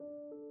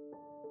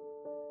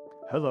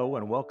Hello,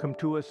 and welcome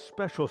to a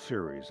special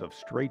series of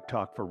Straight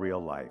Talk for Real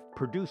Life,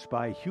 produced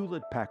by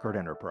Hewlett Packard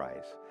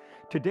Enterprise.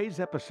 Today's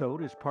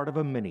episode is part of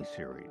a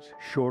mini-series,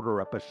 shorter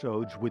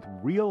episodes with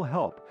real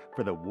help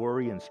for the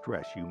worry and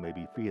stress you may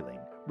be feeling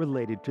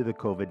related to the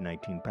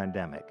COVID-19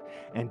 pandemic,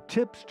 and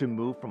tips to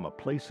move from a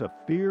place of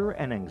fear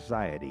and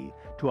anxiety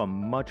to a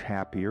much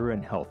happier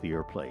and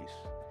healthier place.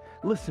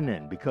 Listen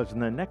in, because in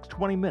the next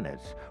 20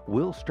 minutes,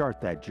 we'll start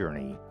that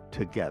journey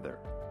together.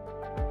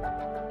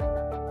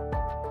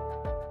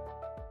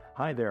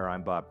 Hi there,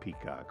 I'm Bob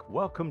Peacock.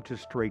 Welcome to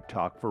Straight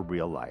Talk for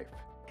Real Life.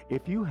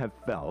 If you have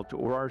felt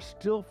or are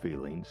still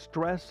feeling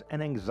stress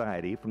and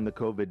anxiety from the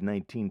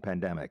COVID-19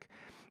 pandemic,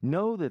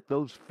 know that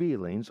those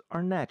feelings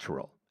are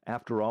natural.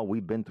 After all,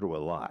 we've been through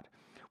a lot.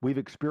 We've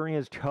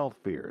experienced health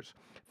fears,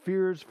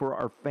 fears for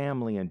our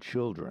family and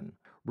children,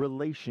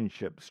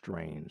 relationship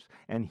strains,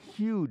 and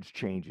huge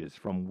changes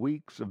from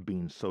weeks of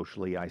being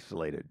socially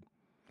isolated.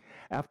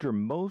 After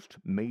most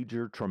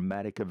major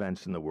traumatic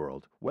events in the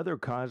world, whether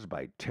caused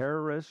by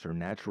terrorists or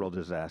natural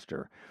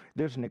disaster,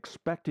 there's an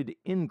expected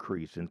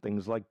increase in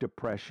things like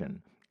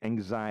depression,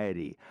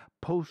 anxiety,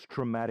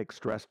 post-traumatic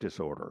stress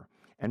disorder,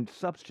 and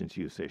substance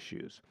use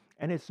issues.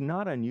 And it's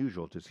not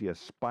unusual to see a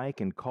spike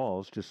in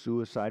calls to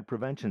suicide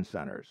prevention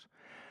centers.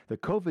 The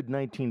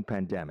COVID-19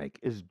 pandemic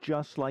is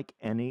just like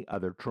any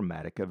other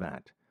traumatic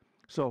event.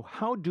 So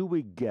how do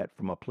we get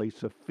from a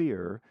place of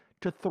fear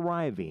to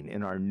thriving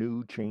in our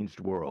new changed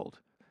world?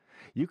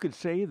 You could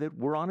say that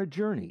we're on a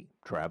journey,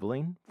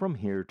 traveling from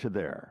here to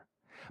there.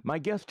 My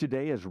guest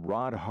today is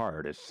Rod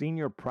Hart, a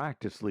senior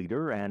practice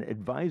leader and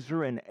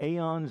advisor in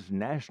Aon's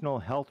National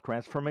Health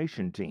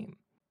Transformation Team.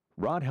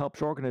 Rod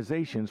helps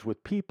organizations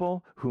with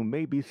people who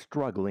may be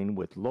struggling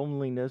with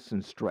loneliness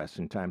and stress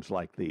in times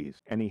like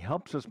these, and he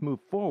helps us move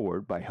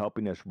forward by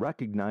helping us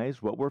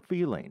recognize what we're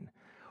feeling,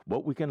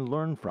 what we can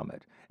learn from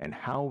it, and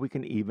how we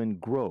can even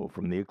grow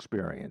from the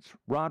experience.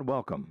 Rod,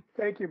 welcome.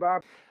 Thank you,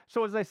 Bob.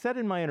 So as I said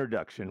in my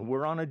introduction,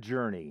 we're on a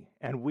journey,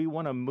 and we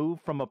want to move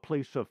from a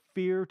place of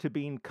fear to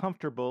being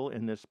comfortable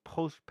in this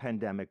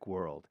post-pandemic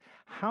world.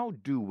 How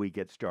do we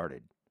get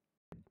started?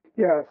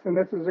 Yes, and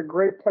this is a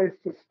great place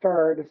to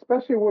start,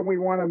 especially when we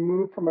want to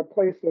move from a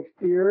place of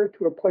fear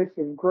to a place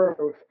of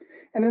growth.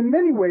 And in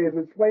many ways,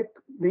 it's like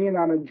being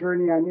on a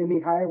journey on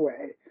any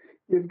highway.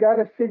 You've got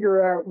to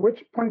figure out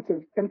which points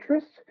of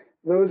interest,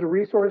 those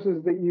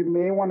resources that you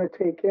may want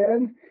to take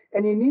in,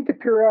 and you need to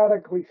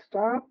periodically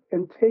stop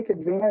and take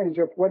advantage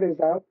of what is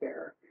out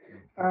there.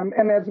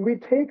 And as we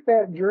take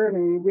that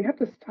journey, we have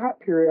to stop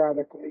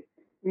periodically.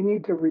 We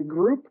need to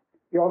regroup.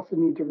 We also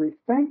need to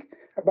rethink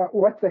about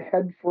what's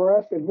ahead for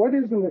us and what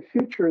is in the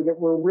future that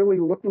we're really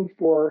looking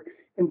for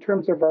in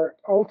terms of our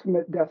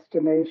ultimate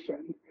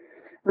destination.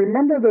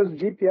 Remember those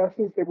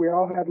GPSs that we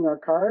all have in our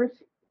cars?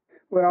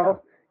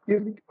 Well,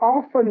 you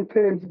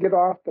oftentimes get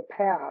off the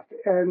path,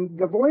 and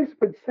the voice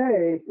would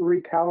say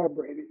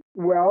recalibrating.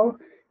 Well,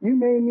 you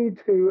may need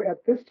to,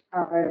 at this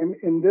time,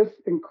 in this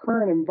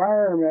current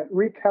environment,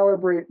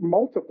 recalibrate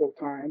multiple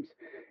times,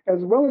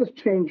 as well as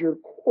change your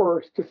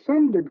course to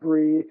some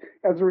degree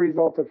as a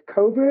result of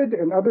COVID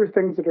and other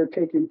things that are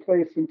taking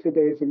place in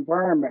today's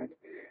environment.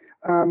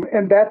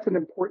 And that's an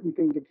important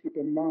thing to keep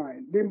in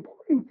mind. The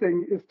important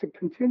thing is to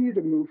continue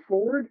to move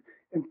forward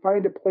and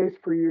find a place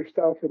for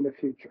yourself in the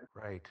future.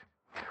 Right.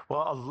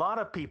 Well, a lot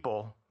of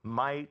people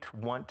might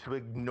want to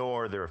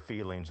ignore their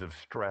feelings of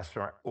stress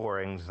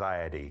or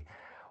anxiety.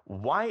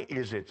 Why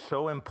is it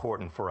so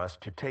important for us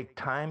to take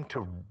time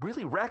to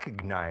really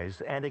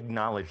recognize and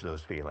acknowledge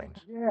those feelings?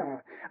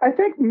 Yeah, I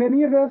think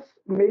many of us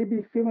may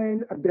be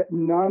feeling a bit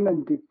numb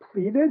and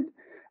depleted.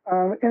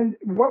 And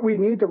what we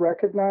need to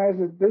recognize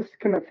is this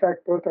can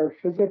affect both our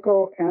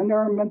physical and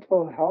our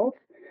mental health,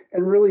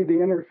 and really the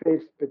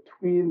interface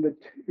between the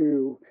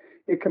two.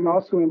 It can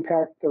also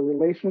impact the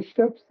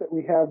relationships that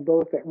we have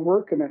both at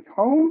work and at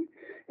home.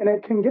 And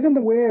it can get in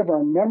the way of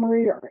our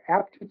memory, our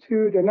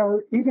aptitude, and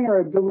even our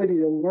ability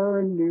to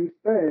learn new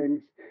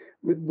things.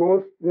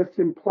 This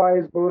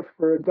implies both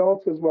for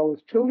adults as well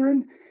as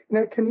children. And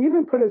it can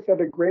even put us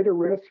at a greater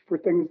risk for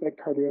things like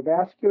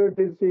cardiovascular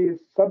disease,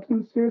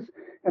 substance use,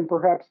 and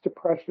perhaps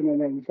depression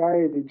and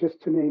anxiety,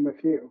 just to name a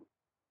few.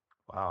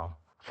 Wow.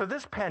 So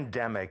this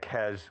pandemic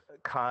has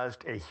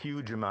caused a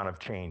huge amount of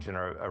change in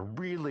a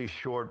really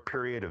short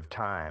period of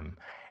time.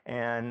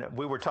 And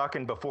we were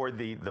talking before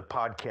the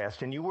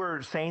podcast, and you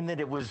were saying that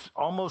it was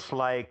almost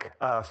like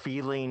a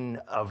feeling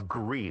of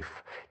grief.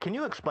 Can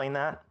you explain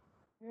that?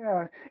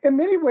 Yeah, in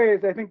many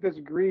ways, I think this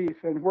grief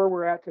and where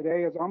we're at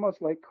today is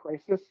almost like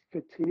crisis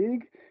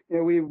fatigue.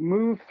 We've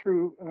moved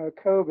through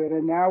COVID,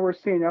 and now we're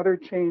seeing other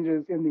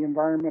changes in the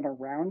environment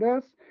around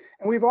us.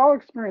 And we've all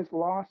experienced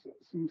losses,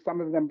 and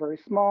some of them very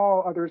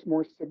small, others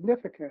more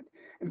significant.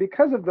 And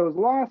because of those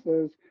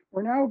losses,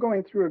 we're now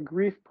going through a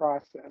grief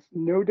process,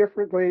 no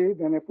differently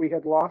than if we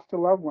had lost a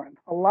loved one.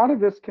 A lot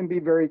of this can be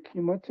very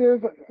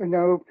cumulative. I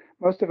know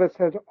most of us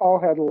have all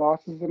had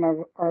losses in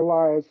our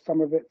lives, some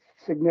of it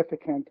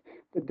significant.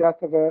 The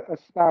death of a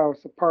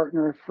spouse, a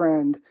partner, a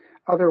friend,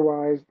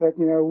 otherwise that,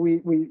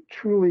 we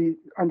truly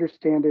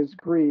understand as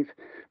grief.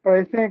 But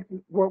I think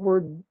what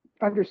we're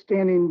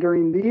understanding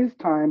during these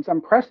times,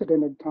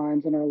 unprecedented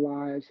times in our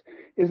lives,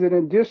 is in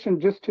addition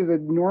just to the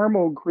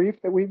normal grief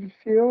that we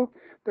feel,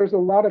 there's a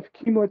lot of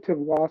cumulative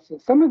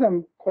losses, some of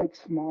them quite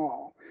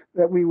small,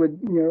 that we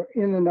would,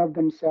 in and of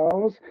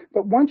themselves.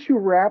 But once you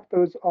wrap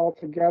those all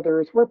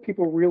together, it's where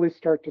people really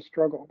start to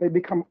struggle. They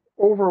become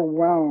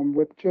overwhelmed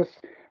with just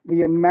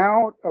the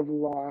amount of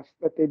loss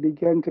that they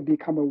begin to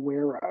become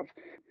aware of.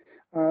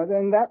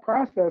 Then that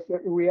process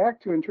that we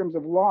react to in terms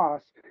of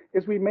loss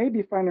is we may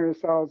be finding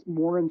ourselves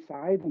more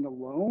inside and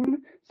alone.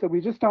 So we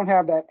just don't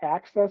have that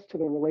access to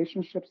the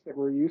relationships that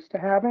we're used to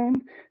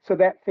having. So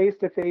that face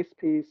to face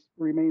piece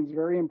remains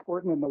very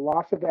important. And the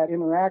loss of that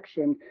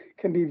interaction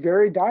can be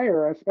very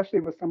dire, especially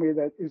with somebody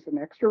that is an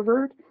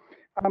extrovert.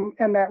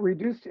 And that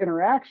reduced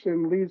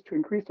interaction leads to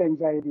increased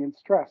anxiety and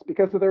stress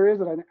because there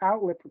isn't an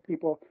outlet for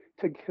people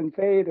to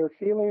convey their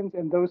feelings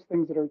and those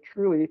things that are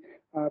truly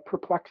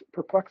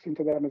perplexing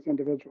to them as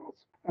individuals.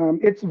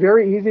 It's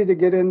very easy to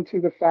get into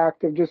the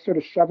fact of just sort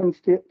of shoving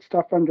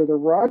stuff under the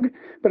rug,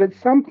 but at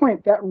some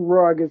point that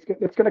rug is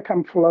it's going to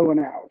come flowing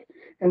out.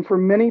 And for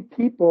many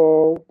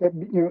people that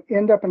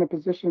end up in a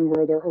position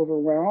where they're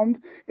overwhelmed,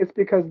 it's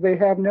because they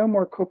have no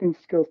more coping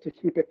skills to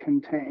keep it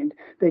contained.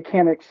 They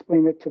can't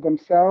explain it to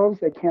themselves.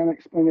 They can't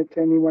explain it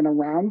to anyone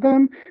around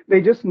them.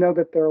 They just know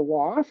that they're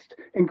lost.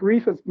 And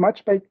grief is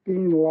much like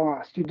being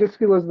lost. You just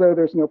feel as though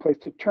there's no place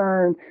to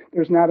turn.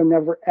 There's not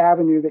another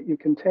avenue that you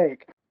can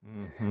take.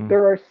 Mm-hmm.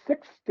 There are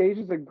 6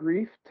 stages of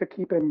grief to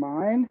keep in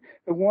mind.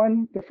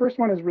 The first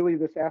one is really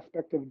this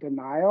aspect of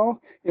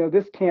denial.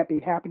 This can't be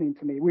happening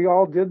to me. We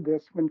all did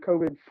this when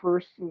COVID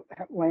first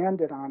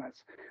landed on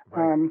us.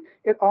 Right.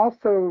 It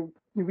also,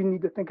 we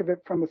need to think of it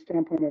from the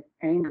standpoint of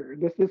anger.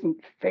 This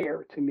isn't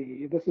fair to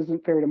me. This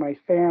isn't fair to my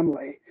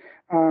family.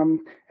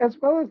 As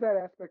well as that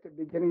aspect of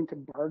beginning to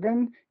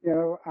bargain.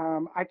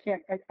 I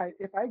can't,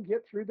 if I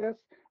get through this,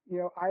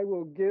 I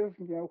will give,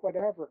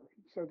 whatever,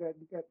 so that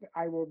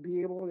I will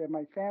be able, and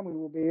my family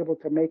will be able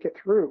to make it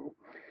through.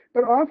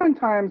 But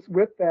oftentimes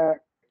with that,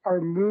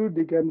 our mood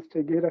begins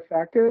to get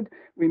affected.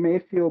 We may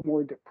feel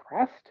more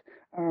depressed,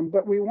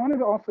 but we want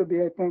to also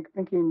be, I think,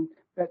 thinking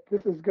that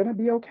this is going to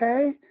be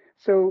okay.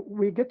 So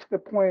we get to the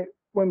point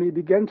when we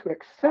begin to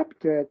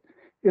accept it,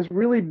 is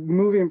really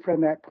moving from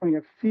that point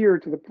of fear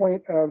to the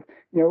point of,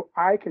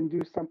 I can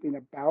do something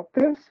about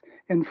this.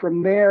 And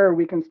from there,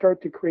 we can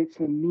start to create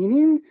some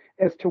meaning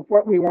as to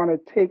what we want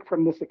to take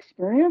from this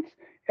experience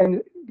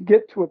and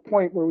get to a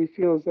point where we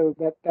feel as though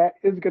that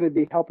is going to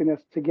be helping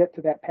us to get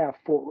to that path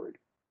forward.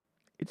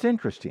 It's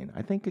interesting.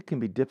 I think it can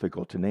be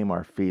difficult to name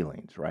our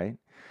feelings, right?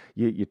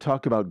 You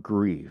talk about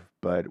grief,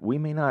 but we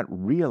may not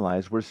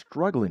realize we're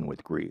struggling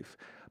with grief.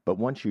 But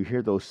once you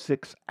hear those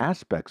 6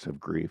 aspects of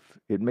grief,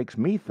 it makes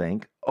me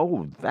think,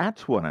 oh,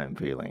 that's what I'm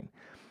feeling.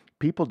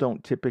 People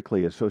don't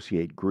typically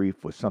associate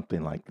grief with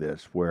something like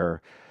this,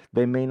 where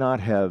they may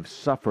not have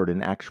suffered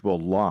an actual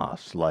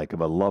loss, like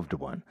of a loved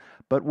one,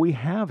 but we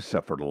have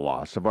suffered a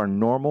loss of our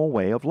normal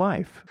way of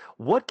life.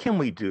 What can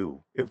we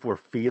do if we're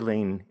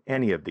feeling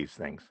any of these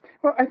things?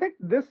 Well, I think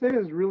this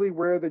is really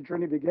where the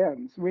journey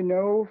begins. We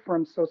know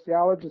from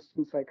sociologists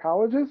and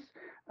psychologists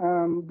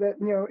that,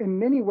 in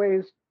many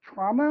ways,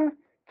 trauma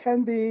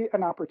can be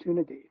an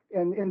opportunity.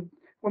 And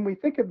when we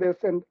think of this,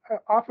 and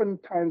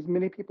oftentimes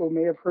many people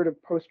may have heard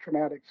of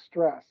post-traumatic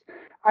stress,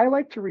 I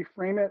like to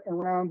reframe it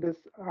around this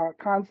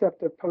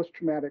concept of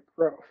post-traumatic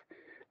growth.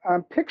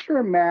 Picture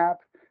a map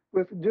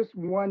with just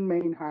one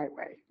main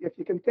highway, if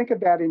you can think of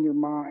that in your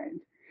mind.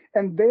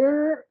 And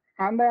there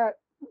on that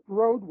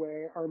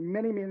roadway are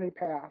many, many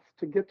paths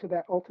to get to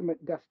that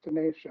ultimate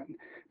destination.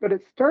 But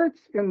it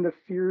starts in the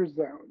fear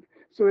zone.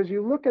 So as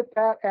you look at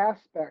that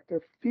aspect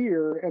of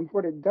fear and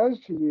what it does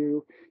to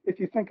you, if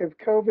you think of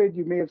COVID,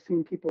 you may have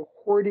seen people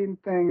hoarding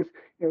things,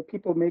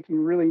 people making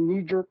really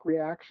knee-jerk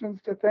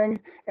reactions to things,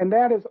 and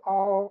that is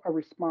all a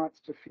response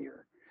to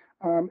fear.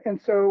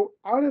 And so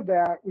out of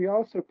that, we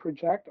also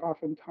project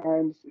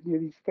oftentimes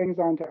these things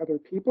onto other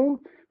people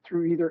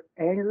through either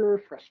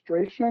anger,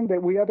 frustration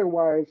that we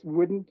otherwise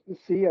wouldn't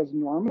see as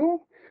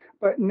normal,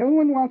 but no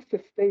one wants to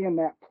stay in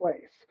that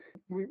place.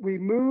 We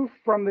move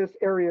from this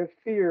area of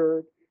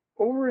fear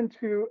over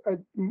into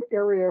an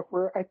area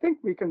where I think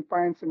we can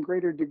find some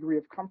greater degree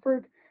of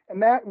comfort,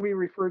 and that we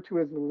refer to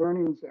as the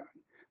learning zone.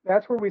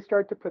 That's where we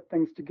start to put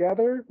things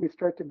together. We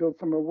start to build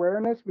some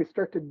awareness. We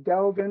start to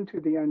delve into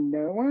the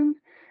unknown.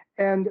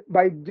 And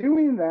by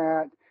doing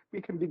that,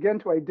 we can begin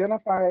to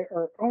identify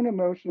our own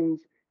emotions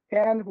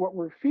and what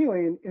we're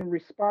feeling in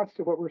response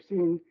to what we're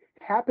seeing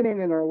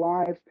happening in our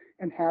lives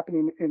and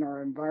happening in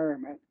our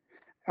environment.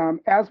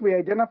 As we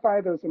identify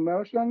those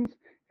emotions,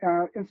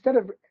 instead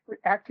of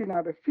acting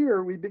out of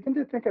fear, we begin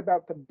to think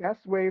about the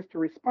best ways to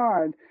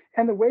respond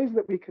and the ways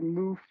that we can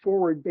move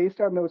forward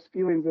based on those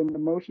feelings and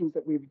emotions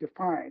that we've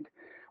defined.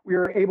 We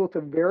are able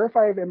to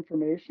verify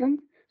information,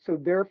 so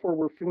therefore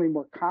we're feeling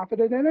more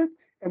confident in it,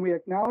 and we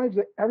acknowledge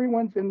that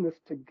everyone's in this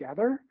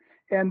together.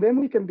 And then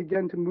we can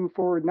begin to move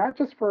forward, not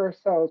just for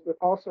ourselves, but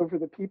also for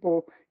the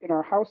people in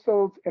our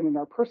households and in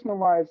our personal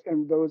lives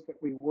and those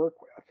that we work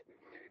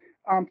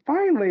with.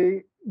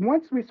 Finally,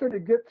 once we sort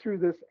of get through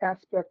this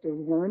aspect of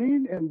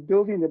learning and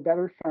building a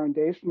better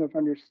foundation of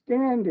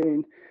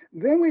understanding,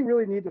 then we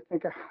really need to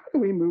think of how do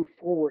we move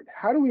forward?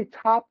 How do we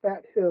top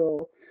that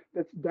hill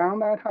that's down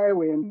that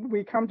highway? And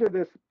we come to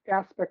this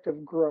aspect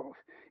of growth.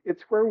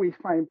 It's where we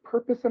find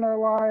purpose in our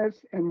lives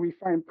and we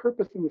find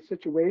purpose in the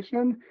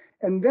situation.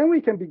 And then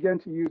we can begin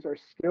to use our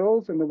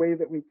skills and the way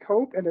that we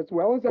cope, and as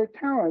well as our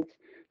talents,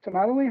 to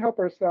not only help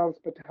ourselves,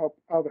 but to help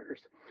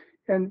others.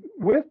 And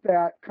with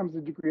that comes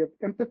a degree of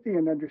empathy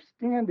and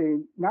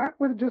understanding, not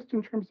with just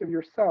in terms of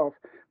yourself,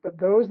 but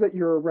those that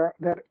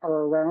that are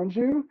around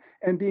you,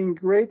 and being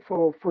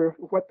grateful for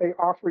what they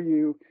offer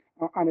you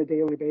on a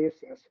daily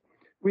basis.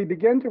 We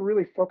begin to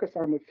really focus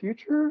on the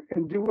future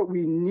and do what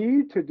we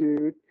need to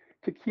do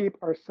to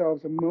keep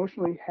ourselves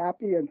emotionally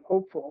happy and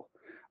hopeful.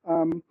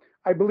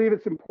 I believe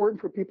it's important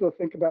for people to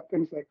think about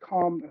things like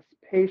calmness,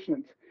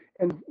 patience,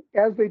 and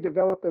as they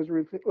develop those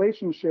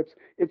relationships,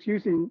 it's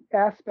using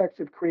aspects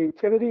of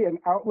creativity and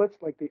outlets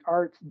like the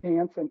arts,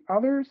 dance, and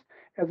others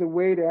as a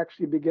way to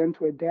actually begin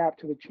to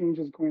adapt to the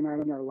changes going on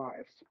in our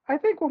lives. I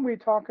think when we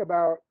talk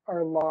about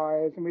our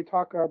lives and we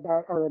talk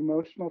about our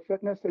emotional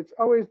fitness, it's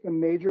always the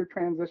major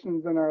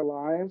transitions in our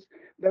lives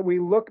that we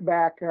look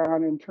back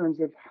on in terms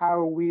of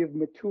how we have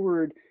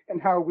matured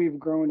and how we've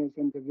grown as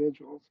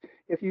individuals.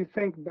 If you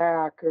think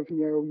back of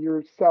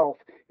yourself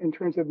in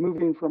terms of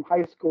moving from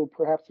high school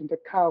perhaps into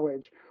college,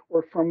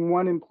 or from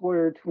one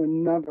employer to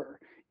another,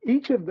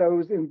 each of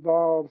those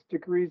involves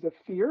degrees of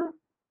fear,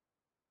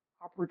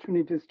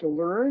 opportunities to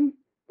learn,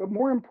 but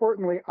more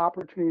importantly,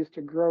 opportunities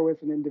to grow as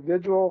an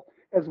individual,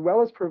 as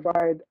well as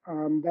provide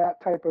that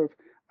type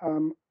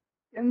of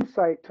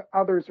insight to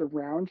others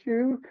around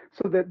you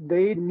so that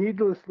they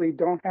needlessly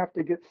don't have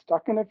to get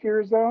stuck in a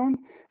fear zone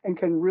and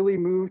can really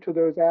move to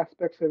those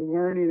aspects of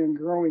learning and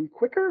growing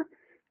quicker.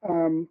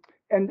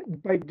 And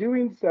by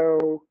doing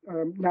so,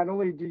 not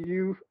only do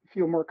you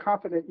feel more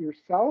confident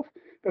yourself,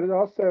 but it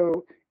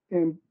also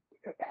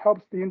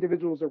helps the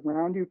individuals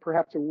around you,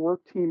 perhaps a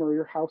work team or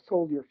your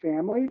household, your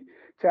family,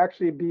 to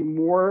actually be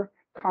more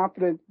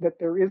confident that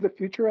there is a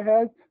future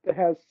ahead that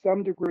has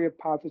some degree of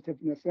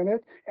positiveness in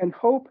it, and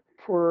hope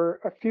for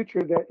a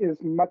future that is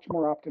much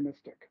more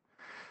optimistic.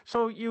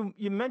 So you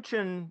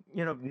mentioned,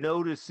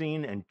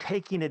 noticing and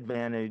taking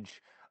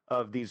advantage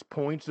of these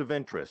points of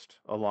interest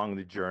along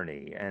the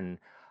journey. And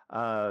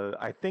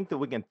I think that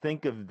we can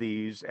think of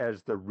these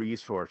as the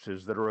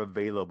resources that are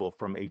available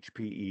from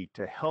HPE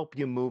to help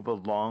you move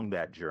along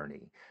that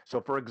journey. So,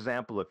 for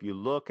example, if you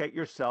look at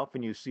yourself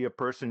and you see a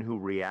person who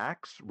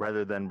reacts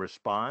rather than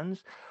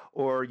responds,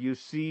 or you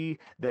see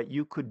that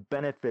you could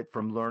benefit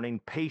from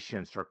learning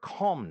patience or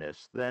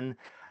calmness, then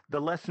the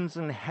lessons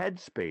in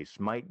Headspace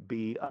might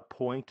be a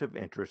point of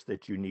interest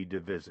that you need to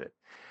visit.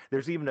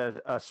 There's even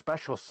a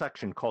special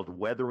section called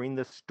Weathering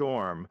the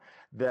Storm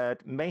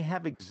that may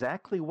have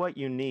exactly what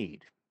you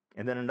need.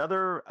 And then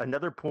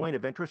another point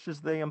of interest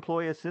is the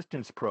Employee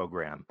Assistance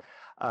Program.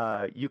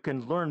 You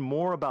can learn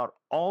more about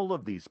all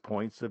of these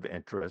points of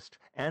interest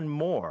and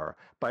more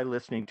by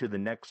listening to the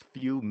next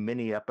few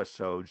mini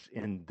episodes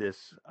in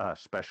this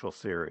special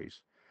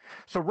series.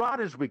 So, Rod,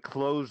 as we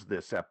close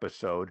this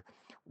episode,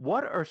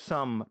 what are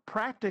some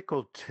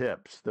practical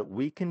tips that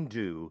we can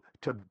do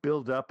to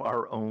build up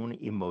our own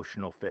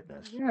emotional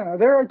fitness? Yeah,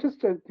 there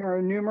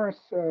are numerous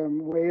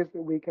ways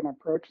that we can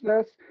approach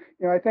this.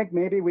 I think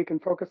maybe we can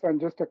focus on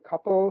just a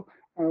couple.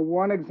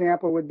 One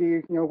example would be,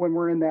 when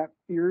we're in that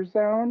fear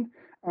zone.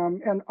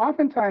 And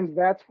oftentimes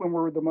that's when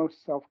we're the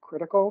most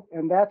self-critical,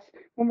 and that's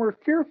when we're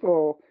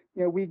fearful,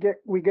 we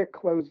get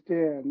closed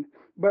in.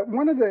 But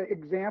one of the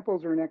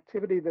examples or an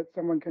activity that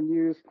someone can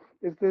use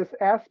is this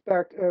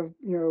aspect of,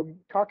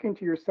 talking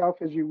to yourself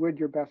as you would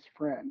your best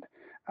friend.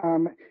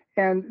 Um,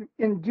 and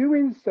in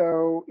doing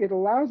so, it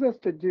allows us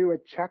to do a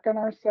check on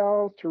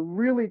ourselves, to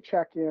really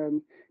check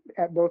in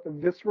at both a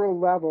visceral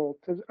level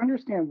to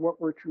understand what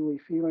we're truly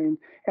feeling,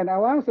 and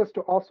allows us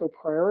to also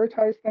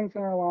prioritize things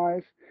in our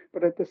life.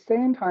 But at the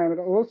same time, it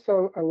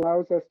also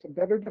allows us to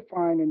better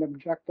define and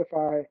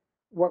objectify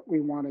what we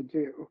want to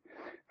do.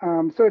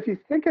 So if you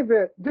think of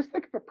it, just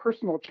think of a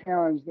personal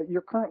challenge that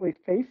you're currently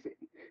facing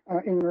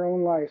in your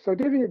own life. So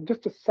give it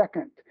just a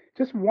second,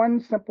 just one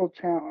simple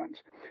challenge.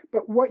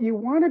 But what you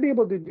want to be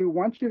able to do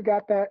once you've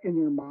got that in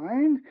your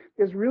mind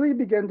is really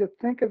begin to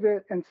think of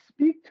it and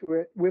speak to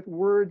it with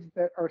words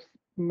that are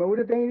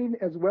motivating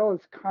as well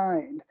as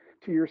kind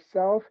to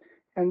yourself.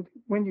 And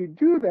when you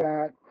do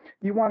that,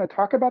 you want to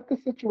talk about the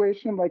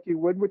situation like you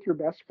would with your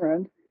best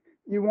friend.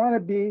 You want to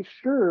be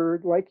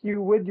sure, like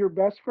you would your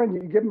best friend,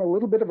 you give them a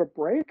little bit of a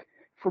break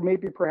for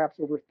maybe perhaps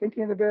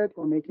overthinking of it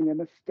or making a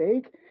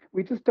mistake.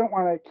 We just don't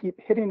want to keep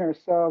hitting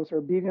ourselves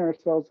or beating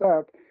ourselves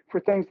up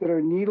for things that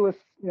are needless,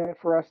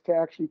 for us to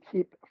actually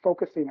keep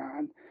focusing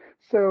on.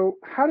 So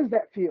how does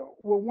that feel?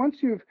 Well, once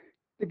you've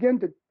begin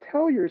to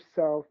tell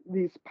yourself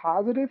these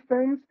positive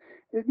things,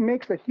 it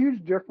makes a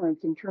huge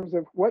difference in terms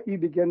of what you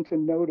begin to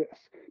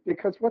notice.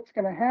 Because what's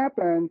going to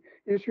happen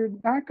is you're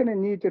not going to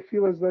need to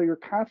feel as though you're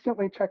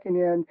constantly checking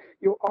in.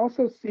 You'll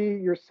also see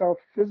yourself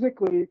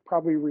physically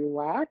probably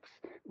relax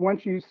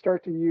once you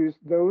start to use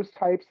those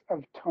types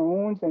of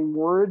tones and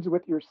words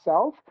with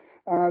yourself.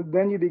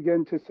 Then you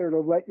begin to sort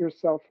of let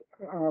yourself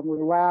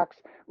relax,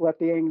 let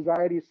the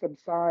anxiety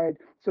subside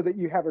so that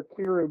you have a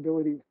clearer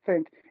ability to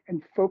think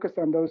and focus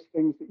on those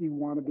things that you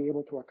want to be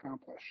able to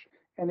accomplish.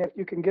 And if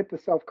you can get the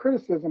self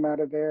criticism out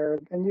of there,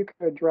 then you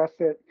can address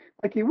it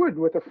like you would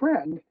with a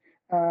friend.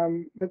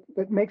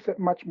 That makes it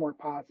much more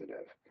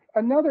positive.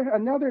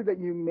 Another that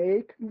you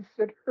may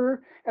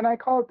consider, and I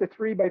call it the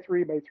 3 by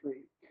 3 by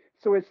 3.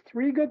 So it's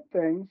three good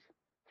things,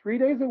 3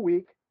 days a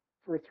week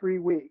for 3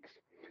 weeks.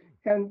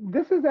 And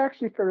this is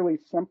actually fairly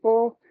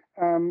simple.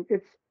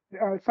 It's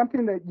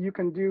something that you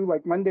can do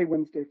like Monday,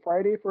 Wednesday,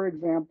 Friday, for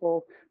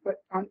example. But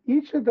on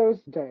each of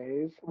those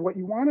days, what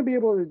you want to be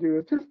able to do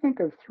is just think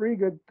of three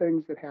good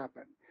things that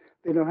happen.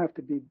 They don't have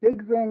to be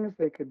big things,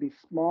 they could be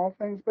small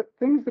things, but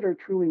things that are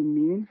truly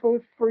meaningful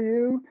for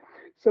you.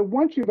 So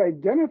once you've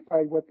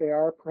identified what they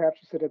are, perhaps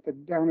you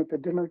sit down at the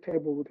dinner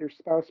table with your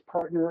spouse,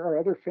 partner, or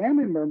other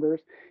family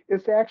members,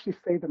 is to actually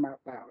say them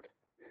out loud.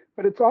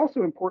 But it's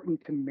also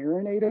important to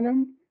marinate in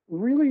them,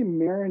 really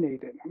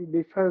marinate in them,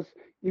 because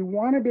you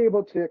want to be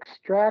able to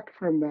extract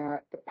from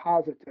that the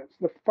positives,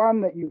 the fun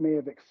that you may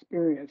have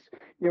experienced.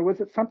 Was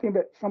it something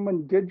that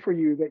someone did for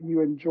you that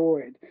you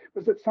enjoyed?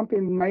 Was it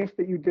something nice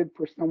that you did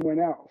for someone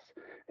else?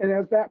 And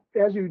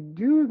as you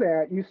do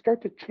that, you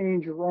start to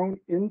change your own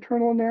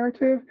internal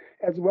narrative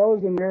as well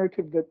as the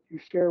narrative that you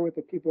share with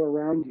the people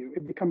around you.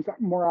 It becomes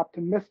more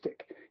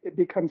optimistic. It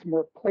becomes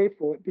more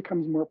playful. It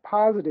becomes more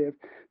positive.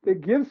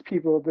 That gives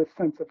people this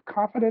sense of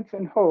confidence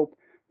and hope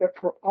that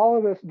for all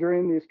of us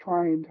during these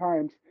trying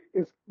times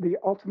is the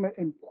ultimate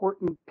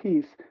important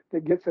piece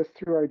that gets us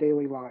through our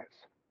daily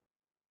lives.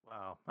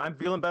 Wow, I'm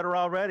feeling better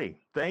already.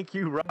 Thank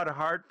you, Rod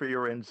Hart, for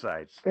your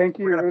insights. Thank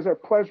you. It was a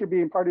pleasure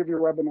being part of your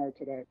webinar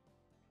today.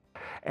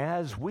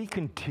 As we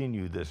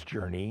continue this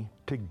journey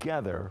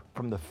together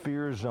from the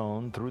fear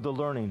zone through the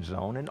learning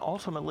zone and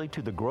ultimately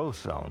to the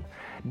growth zone,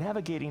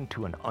 navigating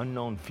to an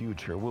unknown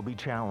future will be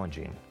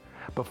challenging.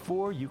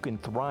 Before you can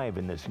thrive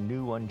in this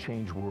new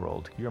unchanged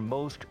world, your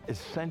most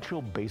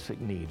essential basic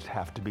needs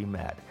have to be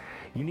met.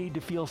 You need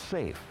to feel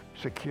safe,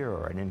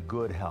 secure, and in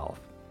good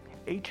health.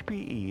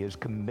 HPE is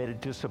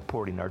committed to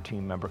supporting our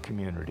team member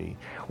community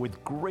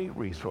with great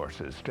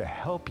resources to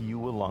help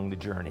you along the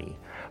journey.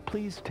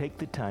 Please take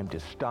the time to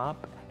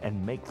stop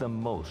and make the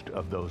most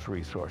of those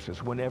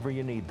resources whenever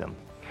you need them.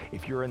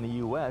 If you're in the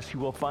U.S., you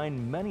will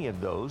find many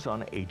of those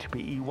on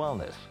HPE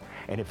Wellness.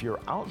 And if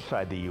you're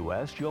outside the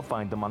U.S., you'll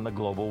find them on the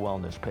Global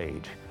Wellness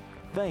page.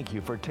 Thank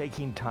you for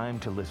taking time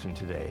to listen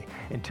today.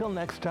 Until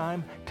next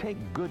time, take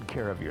good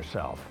care of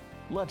yourself.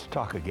 Let's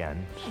talk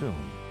again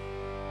soon.